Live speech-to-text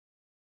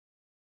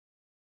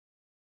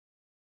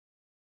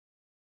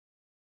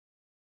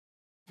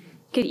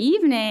Good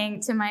evening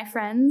to my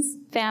friends,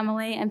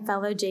 family, and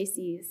fellow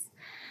JCs.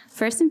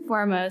 First and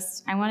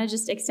foremost, I want to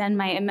just extend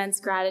my immense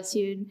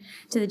gratitude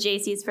to the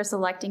JCs for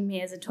selecting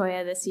me as a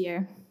Toya this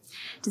year.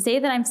 To say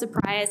that I'm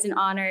surprised and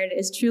honored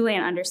is truly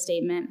an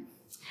understatement.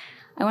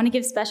 I want to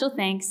give special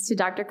thanks to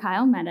Dr.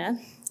 Kyle Mehta,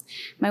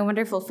 my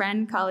wonderful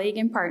friend, colleague,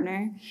 and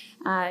partner,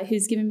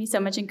 who's given me so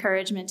much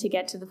encouragement to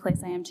get to the place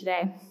I am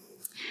today.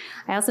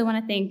 I also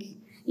want to thank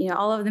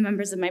all of the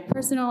members of my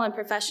personal and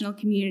professional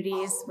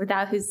communities,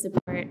 without whose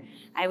support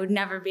I would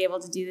never be able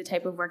to do the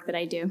type of work that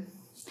I do.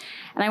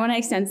 And I want to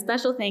extend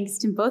special thanks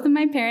to both of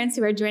my parents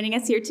who are joining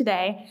us here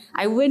today.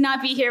 I would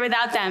not be here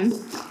without them.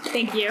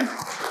 Thank you.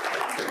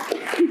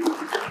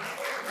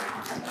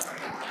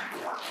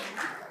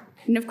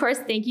 And of course,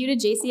 thank you to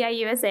JCI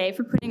USA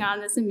for putting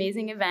on this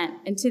amazing event,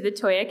 and to the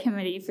Toya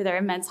Committee for their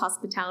immense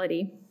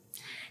hospitality.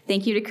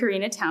 Thank you to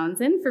Karina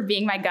Townsend for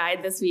being my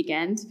guide this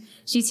weekend.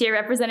 She's here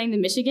representing the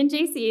Michigan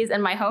JCs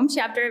and my home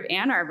chapter of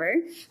Ann Arbor,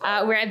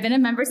 where I've been a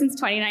member since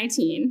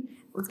 2019.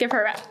 Let's give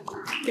her a round.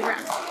 Give her a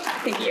round.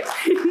 Thank you.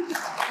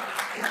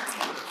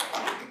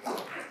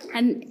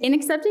 And in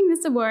accepting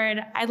this award,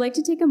 I'd like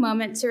to take a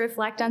moment to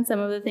reflect on some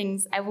of the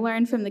things I've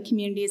learned from the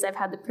communities I've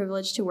had the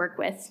privilege to work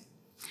with.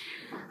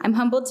 I'm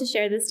humbled to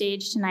share the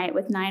stage tonight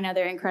with 9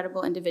 other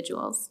incredible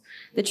individuals.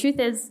 The truth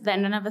is that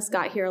none of us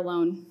got here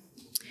alone.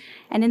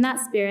 And in that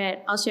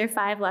spirit, I'll share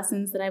 5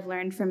 lessons that I've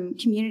learned from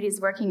communities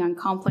working on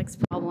complex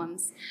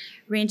problems,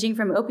 ranging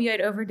from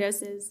opioid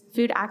overdoses,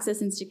 food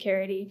access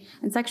insecurity,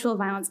 and sexual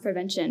violence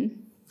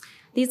prevention.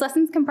 These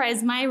lessons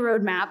comprise my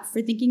roadmap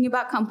for thinking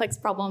about complex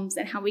problems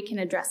and how we can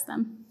address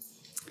them.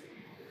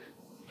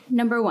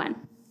 Number 1,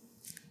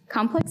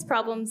 complex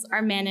problems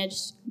are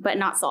managed but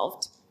not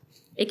solved.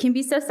 It can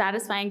be so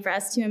satisfying for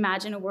us to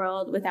imagine a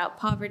world without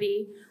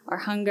poverty or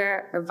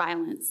hunger or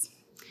violence.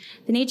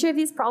 The nature of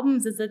these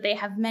problems is that they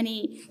have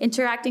many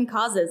interacting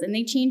causes and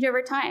they change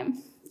over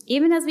time.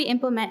 Even as we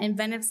implement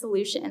inventive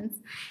solutions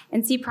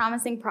and see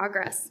promising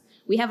progress,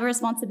 we have a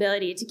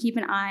responsibility to keep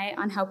an eye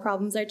on how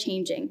problems are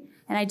changing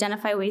and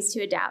identify ways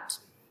to adapt.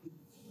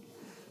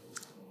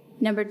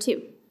 Number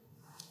 2,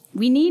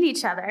 we need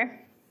each other.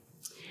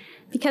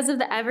 Because of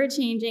the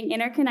ever-changing,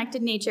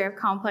 interconnected nature of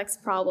complex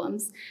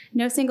problems,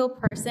 no single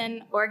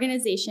person,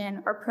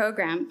 organization, or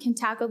program can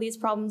tackle these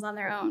problems on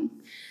their own.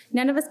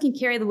 None of us can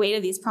carry the weight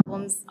of these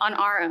problems on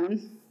our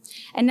own,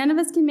 and none of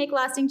us can make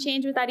lasting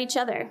change without each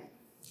other.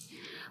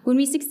 When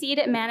we succeed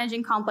at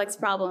managing complex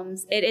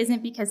problems, it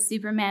isn't because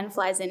Superman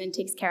flies in and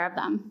takes care of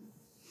them.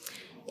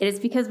 It is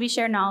because we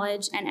share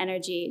knowledge and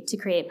energy to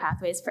create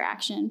pathways for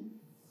action.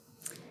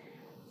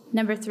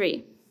 Number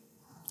 3,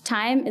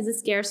 time is a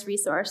scarce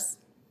resource.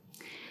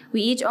 We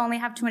each only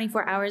have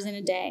 24 hours in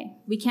a day.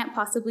 We can't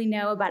possibly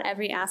know about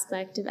every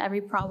aspect of every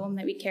problem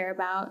that we care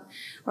about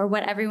or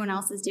what everyone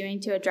else is doing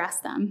to address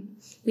them.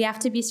 We have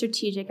to be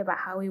strategic about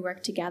how we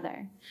work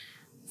together.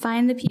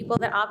 Find the people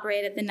that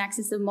operate at the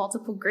nexus of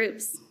multiple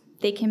groups.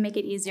 They can make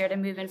it easier to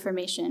move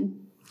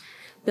information.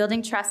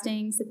 Building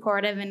trusting,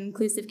 supportive, and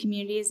inclusive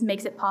communities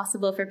makes it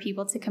possible for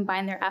people to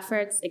combine their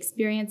efforts,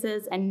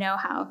 experiences, and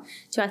know-how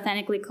to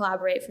authentically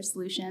collaborate for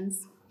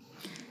solutions.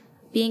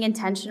 Being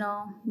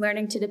intentional,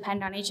 learning to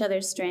depend on each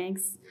other's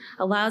strengths,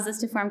 allows us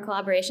to form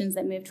collaborations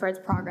that move towards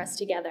progress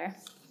together.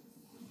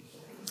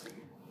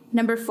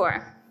 Number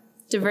 4,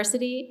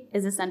 diversity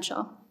is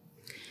essential.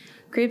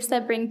 Groups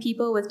that bring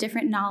people with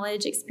different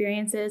knowledge,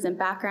 experiences, and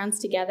backgrounds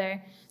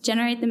together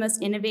generate the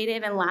most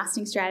innovative and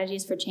lasting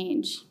strategies for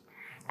change.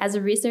 As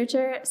a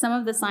researcher, some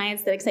of the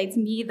science that excites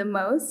me the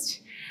most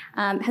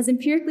has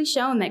empirically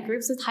shown that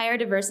groups with higher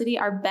diversity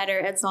are better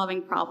at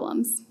solving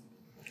problems.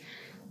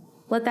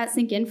 Let that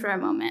sink in for a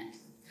moment.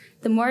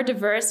 The more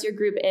diverse your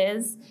group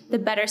is, the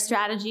better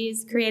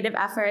strategies, creative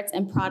efforts,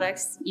 and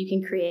products you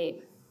can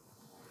create.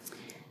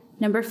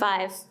 Number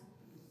 5,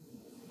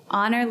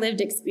 honor lived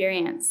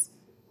experience.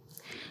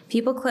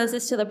 People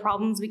closest to the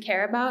problems we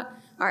care about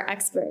are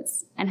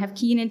experts and have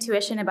keen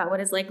intuition about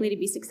what is likely to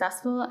be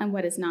successful and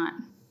what is not.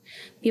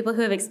 People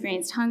who have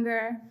experienced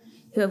hunger,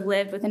 who have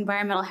lived with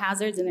environmental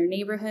hazards in their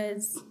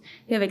neighborhoods,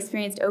 who have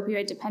experienced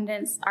opioid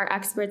dependence, are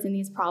experts in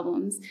these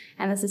problems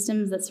and the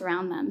systems that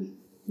surround them.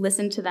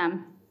 Listen to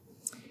them.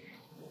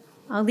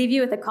 I'll leave you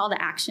with a call to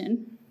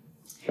action.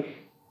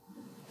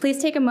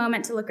 Please take a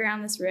moment to look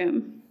around this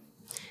room.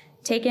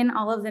 Take in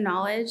all of the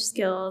knowledge,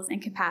 skills,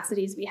 and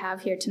capacities we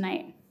have here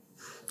tonight.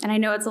 And I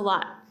know it's a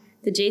lot.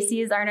 The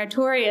JCs are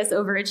notorious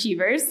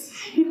overachievers.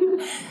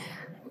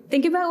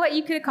 Think about what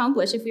you could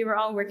accomplish if we were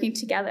all working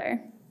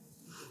together.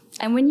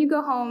 And when you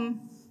go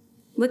home,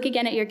 look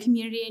again at your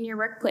community and your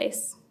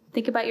workplace.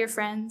 Think about your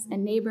friends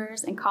and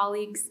neighbors and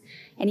colleagues,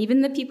 and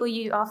even the people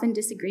you often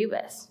disagree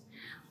with.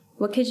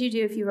 What could you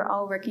do if you were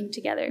all working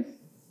together?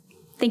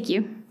 Thank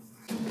you.